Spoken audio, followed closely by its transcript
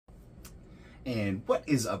And what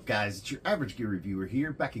is up, guys? It's your average gear reviewer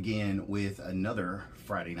here, back again with another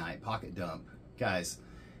Friday night pocket dump. Guys,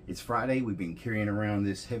 it's Friday. We've been carrying around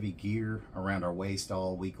this heavy gear around our waist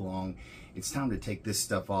all week long. It's time to take this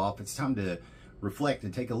stuff off. It's time to reflect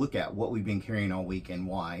and take a look at what we've been carrying all week and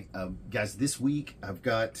why. Guys, this week I've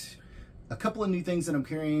got a couple of new things that I'm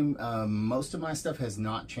carrying. Most of my stuff has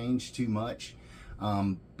not changed too much,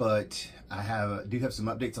 but I do have some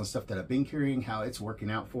updates on stuff that I've been carrying, how it's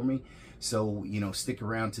working out for me. So, you know, stick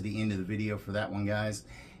around to the end of the video for that one, guys.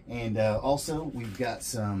 And also, we've got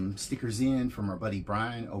some stickers in from our buddy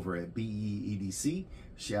Brian over at BE EDC.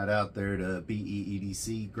 Shout out there to BE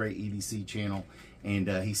EDC, great EDC channel. And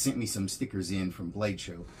he sent me some stickers in from Blade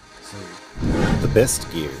Show. So the best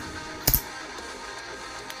gear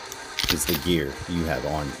is the gear you have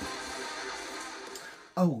on you.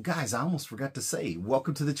 Oh, guys, I almost forgot to say,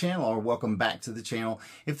 welcome to the channel, or welcome back to the channel.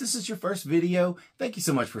 If this is your first video, thank you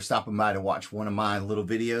so much for stopping by to watch one of my little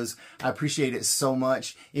videos. I appreciate it so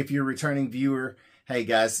much. If you're a returning viewer, hey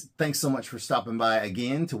guys, thanks so much for stopping by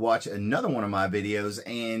again to watch another one of my videos,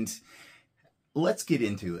 and let's get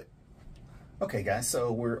into it. Okay guys,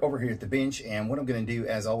 so we're over here at the bench, and what I'm going to do,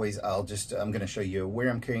 as always, I'm going to show you where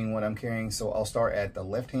I'm carrying what I'm carrying. So I'll start at the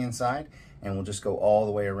left hand side, and we'll just go all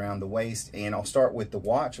the way around the waist, and I'll start with the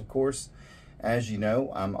watch. Of course, as you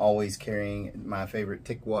know, I'm always carrying my favorite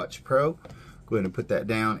TicWatch Pro. Go ahead and put that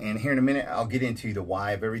down, and here in a minute I'll get into the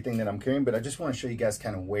why of everything that I'm carrying, but I just want to show you guys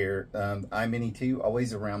kind of where I-mini 2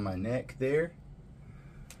 always around my neck there.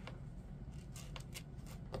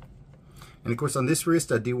 And of course, on this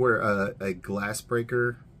wrist, I do wear a glass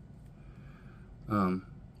breaker, one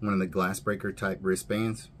of the glass breaker type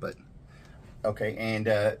wristbands. But okay,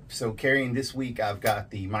 and so carrying this week, I've got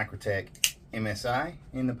the Microtech MSI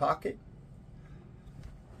in the pocket,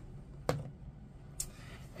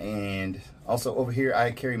 and also over here I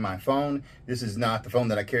carry my phone. This is not the phone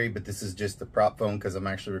that I carry, but this is just the prop phone because I'm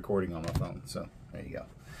actually recording on my phone. So there you go.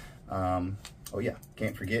 Oh yeah,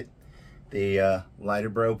 can't forget the Lighter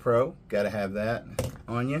Pro, gotta have that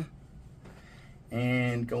on you.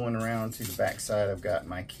 And going around to the back side, I've got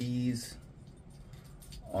my keys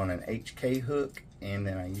on an HK hook, and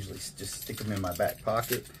then I usually just stick them in my back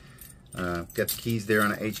pocket. Got the keys there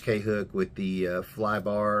on an HK hook with the fly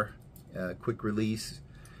bar, quick release,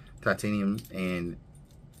 titanium, and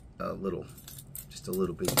just a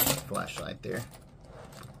little bit flashlight there.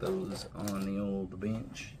 Put those on the old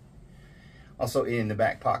bench. Also in the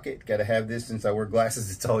back pocket, gotta have this. Since I wear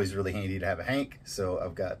glasses, it's always really handy to have a hank. So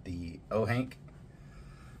I've got the O-hank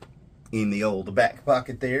in the old back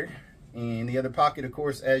pocket there. And the other pocket, of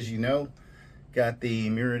course, as you know, got the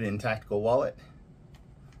mirrored and tactical wallet.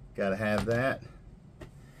 Gotta have that.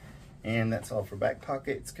 And that's all for back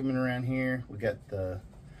pockets. Coming around here, we got the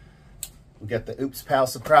Oops Pal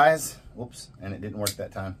surprise. Whoops, and it didn't work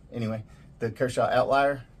that time. Anyway, the Kershaw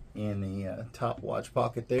Outlier in the top watch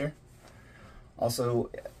pocket there. Also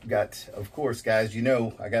got, of course, guys, you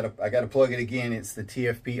know, I gotta plug it again. It's the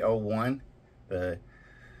TFP-01, the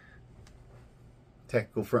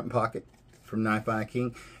tactical front pocket from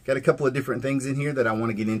Knifiking. Got a couple of different things in here that I want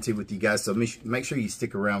to get into with you guys, so make sure you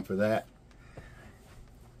stick around for that.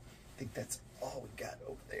 I think that's all we got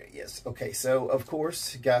over there. Yes. Okay. So of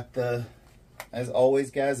course, got the, as always,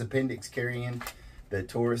 guys, appendix carrying the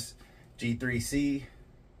Taurus G3C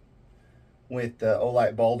with the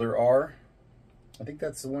Olight Balder R. I think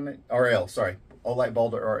that's the one that, RL, sorry, Olight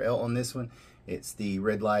Balder RL on this one. It's the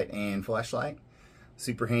red light and flashlight.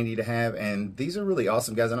 Super handy to have, and these are really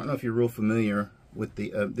awesome, guys. I don't know if you're real familiar with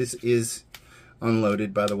the, this is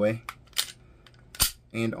unloaded, by the way,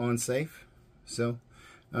 and on safe. So,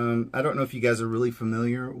 I don't know if you guys are really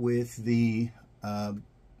familiar with the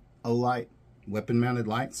Olight weapon mounted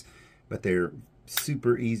lights, but they're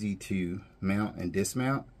super easy to mount and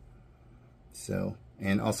dismount. So,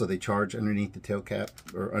 and also they charge underneath the tail cap,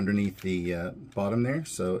 or underneath the bottom there,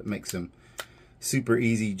 so it makes them super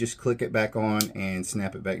easy. Just click it back on and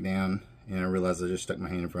snap it back down. And I realized I just stuck my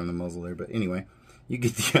hand in front of the muzzle there, but anyway, you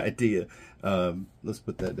get the idea. Let's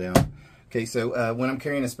put that down. Okay, so when I'm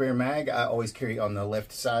carrying a spare mag, I always carry on the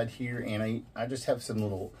left side here, and I just have some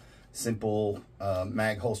little simple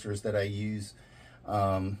mag holsters that I use.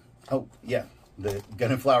 Oh yeah, the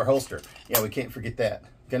Gun and Flower holster. Yeah, we can't forget that.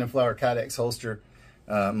 Gun and Flower Kydex holster,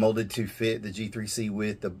 molded to fit the G3C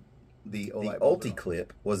with the Ulti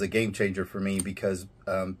clip was a game changer for me, because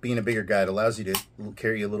being a bigger guy, it allows you to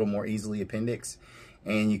carry a little more easily appendix,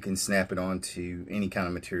 and you can snap it onto any kind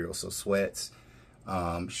of material. So sweats,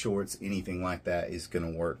 shorts, anything like that is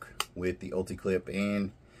going to work with the Ulti clip.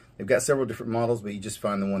 And they've got several different models, but you just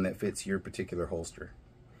find the one that fits your particular holster.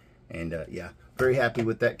 And yeah, very happy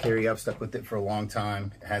with that carry. I've stuck with it for a long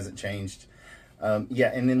time. It hasn't changed.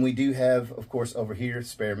 Yeah, and then we do have, of course, over here,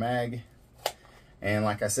 spare mag. And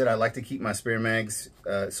like I said, I like to keep my spare mags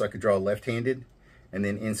so I could draw left-handed and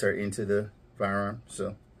then insert into the firearm.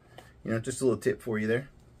 So, you know, just a little tip for you there.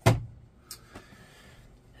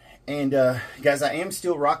 And guys, I am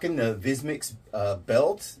still rocking the Vismix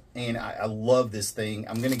belt, and I love this thing.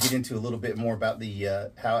 I'm going to get into a little bit more about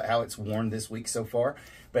the how it's worn this week so far.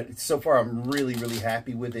 But so far, I'm really, really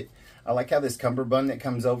happy with it. I like how this cummerbund that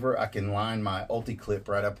comes over, I can line my ulti clip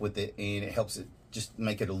right up with it, and it helps it just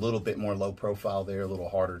make it a little bit more low profile there, a little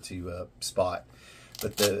harder to spot.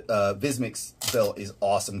 But the Vismix belt is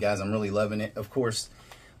awesome, guys. I'm really loving it. Of course,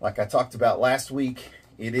 like I talked about last week,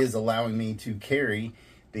 it is allowing me to carry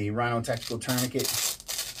the Rhino Tactical Tourniquet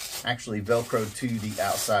actually Velcroed to the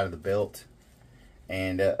outside of the belt.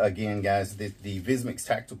 And again, guys, the Vismix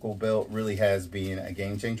Tactical Belt really has been a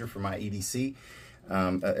game changer for my EDC.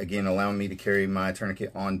 Again, allowing me to carry my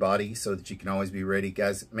tourniquet on body so that you can always be ready.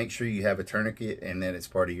 Guys, make sure you have a tourniquet and that it's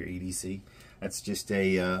part of your EDC. That's just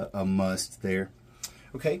a must there.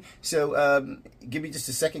 Okay, so give me just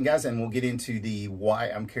a second, guys, and we'll get into the why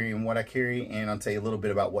I'm carrying what I carry, and I'll tell you a little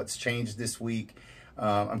bit about what's changed this week.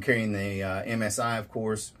 I'm carrying the MSI, of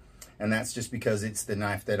course, and that's just because it's the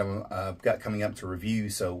knife that I've got coming up to review.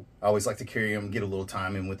 So I always like to carry them, get a little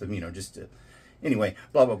time in with them, you know, just to, anyway,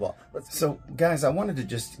 blah, blah, blah. So, guys, I wanted to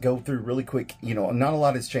just go through really quick. You know, not a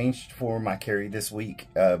lot has changed for my carry this week.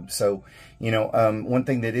 So, you know, one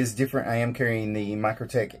thing that is different, I am carrying the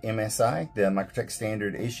Microtech MSI, the Microtech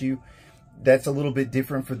Standard issue. That's a little bit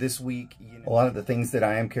different for this week. You know, a lot of the things that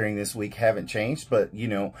I am carrying this week haven't changed, but, you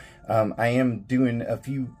know, I am doing a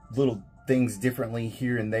few little things differently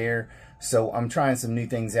here and there. So I'm trying some new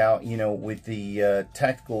things out, you know, with the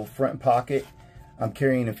tactical front pocket. I'm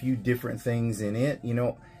carrying a few different things in it, you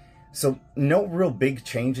know. So no real big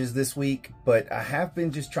changes this week, but I have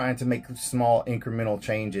been just trying to make small incremental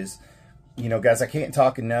changes. You know, guys, I can't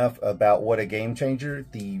talk enough about what a game changer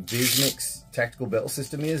the Vismix tactical belt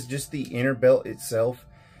system is. Just the inner belt itself,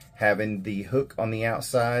 having the hook on the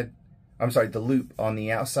outside, I'm sorry, the loop on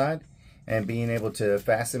the outside, and being able to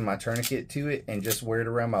fasten my tourniquet to it and just wear it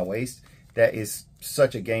around my waist. That is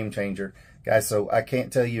such a game changer, guys. So I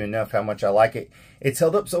can't tell you enough how much I like it. It's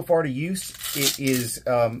held up so far to use. It is,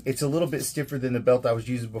 it's a little bit stiffer than the belt I was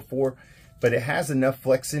using before, but it has enough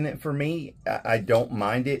flex in it for me. I don't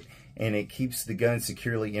mind it, and it keeps the gun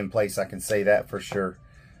securely in place. I can say that for sure.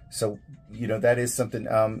 So, you know, that is something,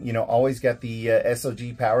 you know, always got the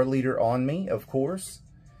SOG power leader on me, of course.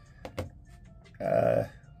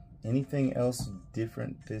 Anything else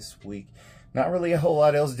different this week? Not really a whole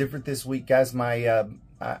lot else different this week, guys. My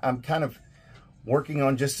I'm kind of working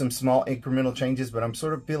on just some small incremental changes, but I'm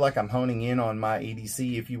sort of feel like I'm honing in on my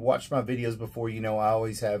EDC. If you watched my videos before, you know I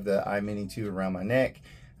always have the iMini 2 around my neck.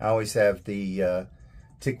 I always have the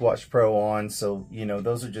TicWatch Pro on, so you know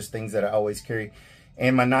those are just things that I always carry.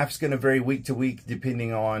 And my knife's going to vary week to week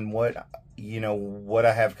depending on what, you know, what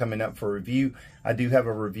I have coming up for review. I do have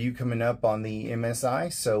a review coming up on the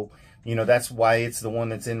MSI, so you know that's why it's the one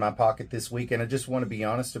that's in my pocket this week. And I just want to be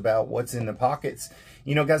honest about what's in the pockets.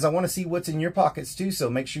 You know, guys, I want to see what's in your pockets too, so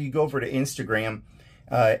make sure you go over to Instagram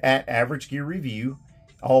at Average Gear Review,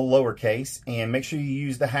 all lowercase, and make sure you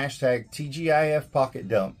use the hashtag TGIF Pocket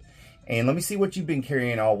Dump. And let me see what you've been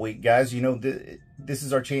carrying all week, guys. You know, this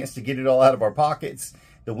is our chance to get it all out of our pockets.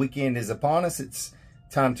 The weekend is upon us. It's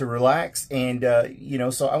time to relax. And, you know,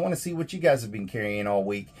 so I want to see what you guys have been carrying all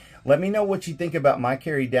week. Let me know what you think about my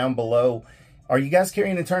carry down below. Are you guys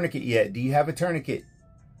carrying a tourniquet yet? Do you have a tourniquet?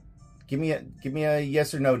 Give me a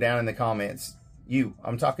yes or no down in the comments. You,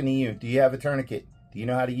 I'm talking to you. Do you have a tourniquet? Do you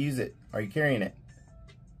know how to use it? Are you carrying it?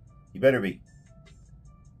 You better be.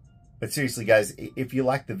 But seriously, guys, if you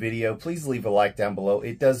like the video, please leave a like down below.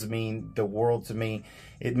 It does mean the world to me.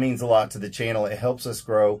 It means a lot to the channel. It helps us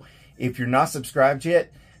grow. If you're not subscribed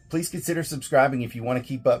yet, please consider subscribing if you want to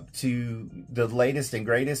keep up to the latest and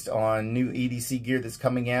greatest on new EDC gear that's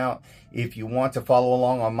coming out. If you want to follow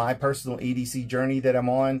along on my personal EDC journey that I'm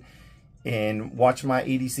on and watch my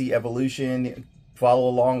EDC evolution, follow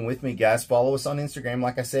along with me, guys. Follow us on Instagram,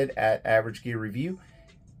 like I said, at Average Gear Review.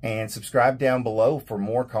 And subscribe down below for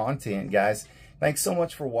more content, guys. Thanks so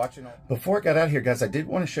much for watching. Before I got out of here, guys, I did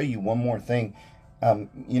want to show you one more thing.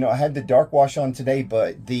 You know, I had the dark wash on today,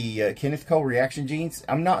 but the Kenneth Cole reaction jeans,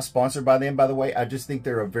 I'm not sponsored by them, by the way. I just think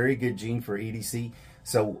they're a very good jean for EDC.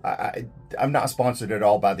 So I'm not sponsored at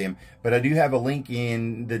all by them. But I do have a link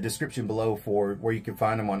in the description below for where you can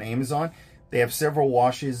find them on Amazon. They have several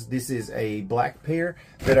washes. This is a black pair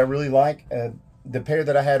that I really like. the pair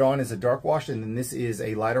that I had on is a dark wash, and then this is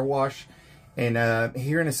a lighter wash. And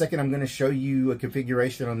here in a second, I'm going to show you a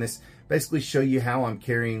configuration on this. Basically, show you how I'm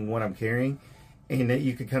carrying what I'm carrying, and that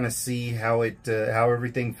you can kind of see how it how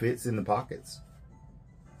everything fits in the pockets.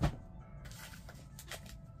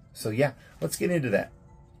 So yeah, let's get into that.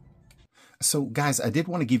 So guys, I did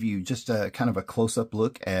want to give you just a kind of a close-up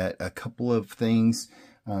look at a couple of things.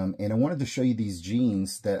 And I wanted to show you these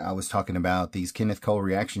jeans that I was talking about, these Kenneth Cole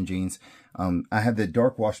reaction jeans. I have the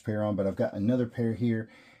dark wash pair on, but I've got another pair here.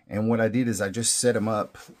 And what I did is I just set them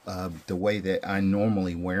up the way that I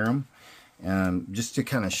normally wear them, just to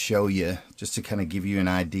kind of show you, just to kind of give you an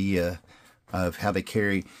idea of how they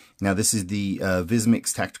carry. Now this is the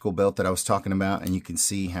Vismix tactical belt that I was talking about, and you can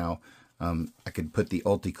see how I could put the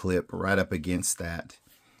Ulti clip right up against that,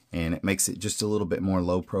 and it makes it just a little bit more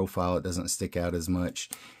low profile. It doesn't stick out as much.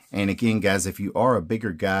 And again, guys, if you are a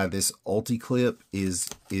bigger guy, this Ulti clip is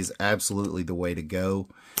absolutely the way to go.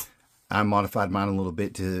 I modified mine a little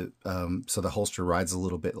bit to so the holster rides a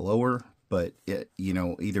little bit lower, but you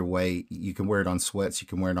know, either way, you can wear it on sweats, you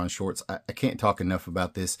can wear it on shorts. I can't talk enough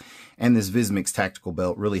about this, and this Vismix tactical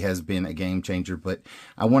belt really has been a game changer. But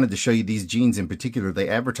I wanted to show you these jeans in particular. They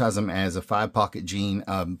advertise them as a 5-pocket jean.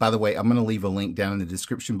 By the way, I'm going to leave a link down in the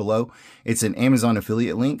description below. It's an Amazon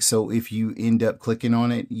affiliate link, so if you end up clicking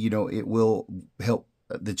on it, you know, it will help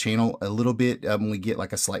the channel a little bit. We get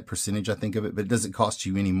like a slight percentage, I think, of it, but it doesn't cost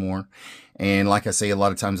you any more. And like I say, a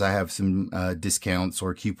lot of times I have some discounts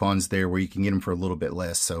or coupons there where you can get them for a little bit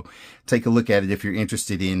less. So take a look at it if you're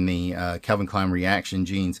interested in the Calvin Klein reaction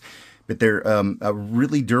jeans. But they're a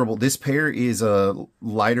really durable. This pair is a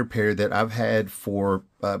lighter pair that I've had for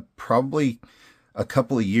probably a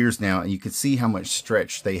couple of years now, and you can see how much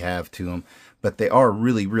stretch they have to them. But they are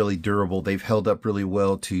really, really durable. They've held up really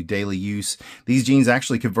well to daily use. These jeans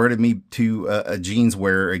actually converted me to a jeans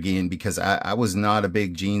wearer again, because I was not a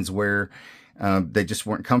big jeans wearer. They just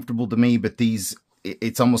weren't comfortable to me. But these,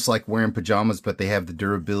 it's almost like wearing pajamas, but they have the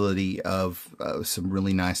durability of some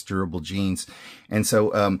really nice durable jeans. And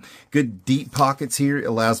so good deep pockets here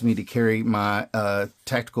allows me to carry my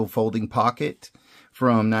tactical folding pocket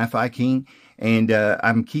from Knifiking. And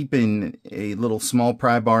I'm keeping a little small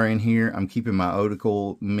pry bar in here. I'm keeping my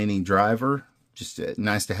Otical mini driver. Just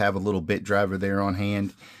nice to have a little bit driver there on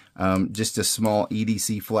hand. Just a small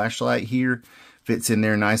EDC flashlight here. Fits in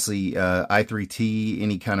there nicely. i3T,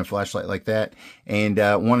 any kind of flashlight like that. And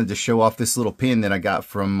wanted to show off this little pin that I got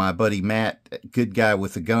from my buddy Matt, good guy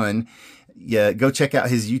with a gun. Yeah, go check out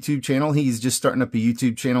his YouTube channel. He's just starting up a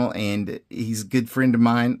YouTube channel, and he's a good friend of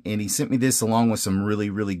mine, and he sent me this along with some really,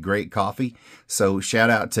 really great coffee. So shout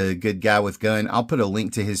out to Good Guy with Gun. I'll put a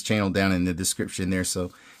link to his channel down in the description there so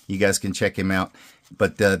you guys can check him out.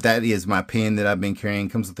 But that is my pin that I've been carrying.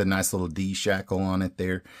 Comes with a nice little D shackle on it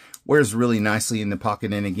there. Wears really nicely in the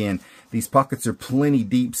pocket. And again, these pockets are plenty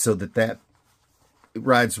deep so that it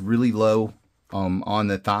rides really low on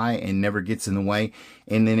the thigh and never gets in the way.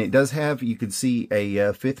 And then it does have, you can see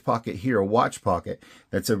a 5th pocket here, a watch pocket.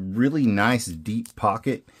 That's a really nice deep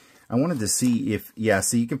pocket. I wanted to see if, yeah,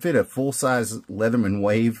 so you can fit a full-size Leatherman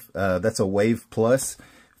Wave. That's a Wave Plus.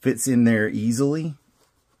 Fits in there easily.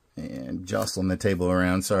 And jostling the table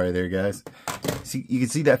around, sorry there, guys. See, you can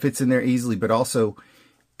see that fits in there easily, but also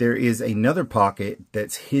there is another pocket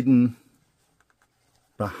that's hidden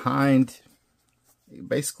behind. It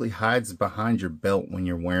basically hides behind your belt when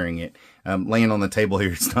you're wearing it. Laying on the table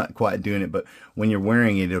here, it's not quite doing it, but when you're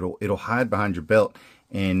wearing it, it'll hide behind your belt,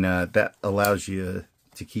 and that allows you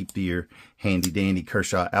to keep your handy dandy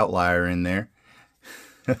Kershaw Outlier in there.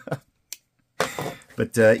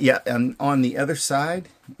 But yeah, on the other side,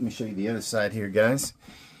 let me show you the other side here, guys.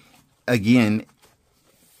 Again,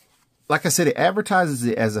 like I said, it advertises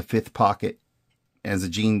it as a 5th pocket, as a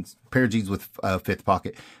pair of jeans with a 5th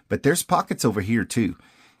pocket, but there's pockets over here too.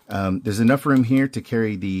 There's enough room here to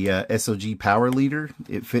carry the SOG Power Leader.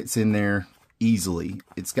 It fits in there easily.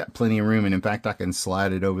 It's got plenty of room, and in fact, I can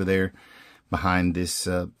slide it over there behind this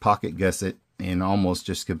pocket gusset and almost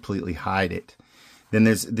just completely hide it. Then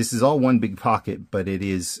this is all one big pocket, but it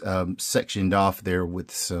is sectioned off there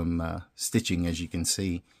with some stitching, as you can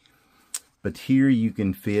see. But here you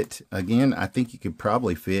can fit, again, I think you could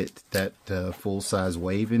probably fit that full-size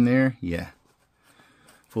Wave in there. Yeah.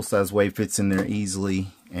 Full-size Wave fits in there easily.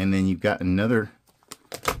 And then you've got another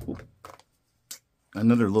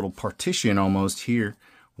little partition almost here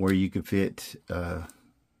where you could fit,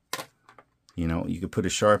 you know, you could put a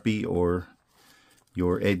Sharpie or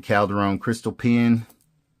your Ed Calderon crystal pen.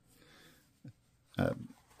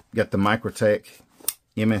 Got the Microtech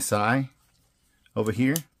MSI over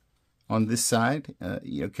here on this side,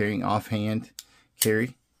 you know, carrying offhand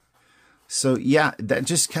carry. So yeah, that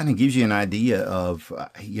just kind of gives you an idea of,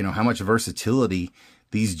 you know, how much versatility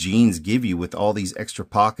these jeans give you with all these extra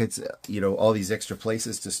pockets, you know, all these extra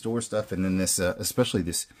places to store stuff. And then this, especially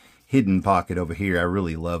this hidden pocket over here, I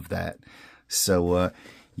really love that. So,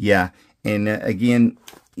 yeah. And again,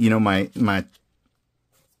 you know, my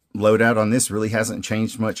loadout on this really hasn't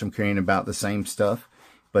changed much. I'm carrying about the same stuff.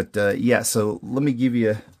 But, yeah, so let me give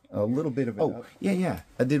you a little bit of it. Oh, yeah.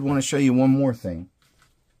 I did want to show you one more thing.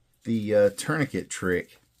 The tourniquet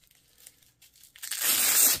trick.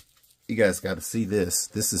 You guys got to see this.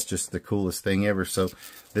 This is just the coolest thing ever. So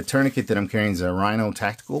the tourniquet that I'm carrying is a Rhino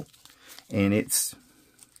Tactical, and it's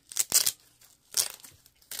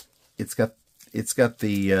got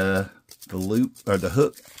the loop, or the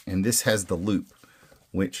hook, and this has the loop,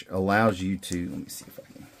 which allows you to, let me see if I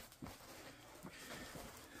can.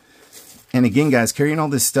 And again, guys, carrying all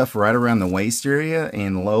this stuff right around the waist area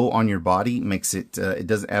and low on your body makes it, it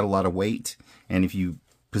doesn't add a lot of weight. And if you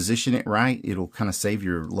position it right, it'll kind of save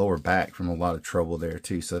your lower back from a lot of trouble there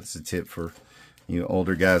too. So that's a tip for you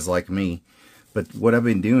older guys like me. But what I've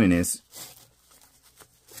been doing is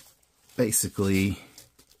basically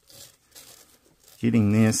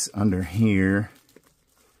getting this under here.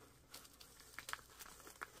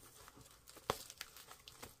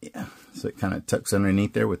 Yeah, so it kind of tucks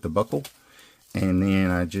underneath there with the buckle. And then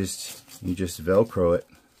you just Velcro it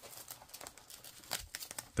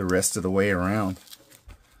the rest of the way around.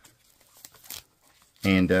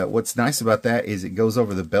 And what's nice about that is it goes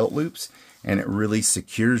over the belt loops and it really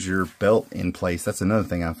secures your belt in place. That's another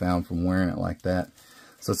thing I found from wearing it like that.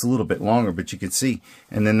 So it's a little bit longer, but you can see.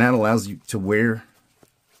 And then that allows you to wear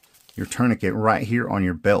your tourniquet right here on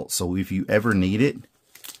your belt. So if you ever need it,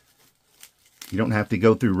 you don't have to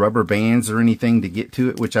go through rubber bands or anything to get to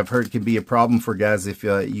it, which I've heard can be a problem for guys if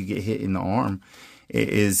you get hit in the arm. It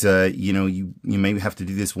is, you know, you maybe have to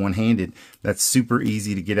do this one-handed. That's super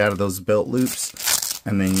easy to get out of those belt loops.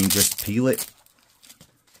 And then you just peel it.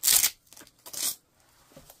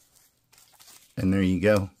 And there you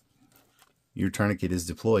go. Your tourniquet is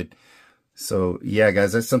deployed. So yeah,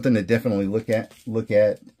 guys, that's something to definitely look at.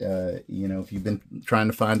 You know, if you've been trying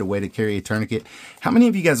to find a way to carry a tourniquet. How many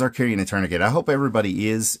of you guys are carrying a tourniquet? I hope everybody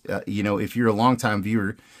is. You know, if you're a longtime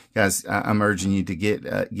viewer, guys, I'm urging you to get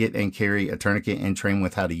and carry a tourniquet and train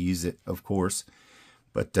with how to use it, of course.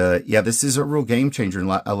 But yeah, this is a real game changer and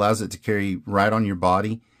allows it to carry right on your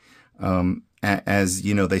body. As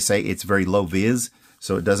you know, they say it's very low vis,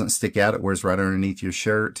 so it doesn't stick out. It wears right underneath your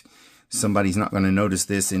shirt. Somebody's not going to notice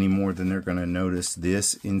this any more than they're going to notice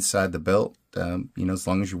this inside the belt, you know, as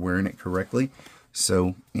long as you're wearing it correctly.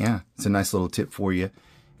 So yeah, it's a nice little tip for you.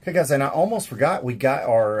 Okay, guys, and I almost forgot, we got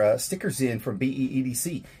our stickers in from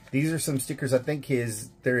EDC. These are some stickers, I think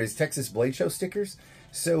they're his Texas Blade Show stickers.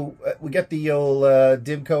 So we got the old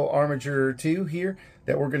Demko Armature 2 here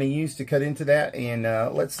that we're going to use to cut into that. And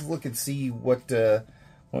let's look and see what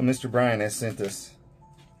Mr. Brian has sent us.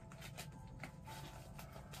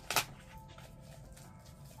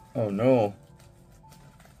 Oh no.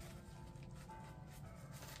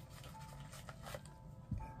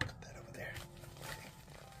 Put that over there.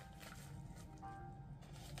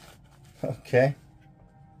 Okay.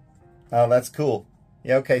 Oh, that's cool.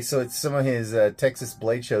 Yeah, okay, so it's some of his Texas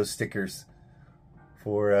Blade Show stickers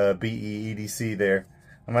for EDC there.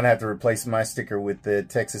 I'm going to have to replace my sticker with the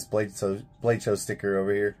Texas Blade Show sticker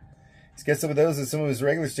over here. He's got some of those and some of his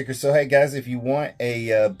regular stickers. So, hey, guys, if you want a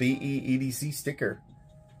EDC sticker,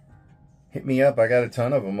 hit me up. I got a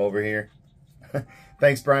ton of them over here.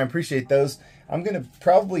 Thanks, Brian. Appreciate those. I'm going to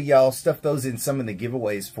probably, y'all, stuff those in some of the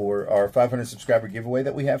giveaways for our 500 subscriber giveaway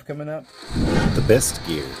that we have coming up. The best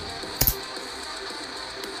gear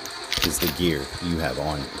is the gear you have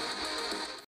on you.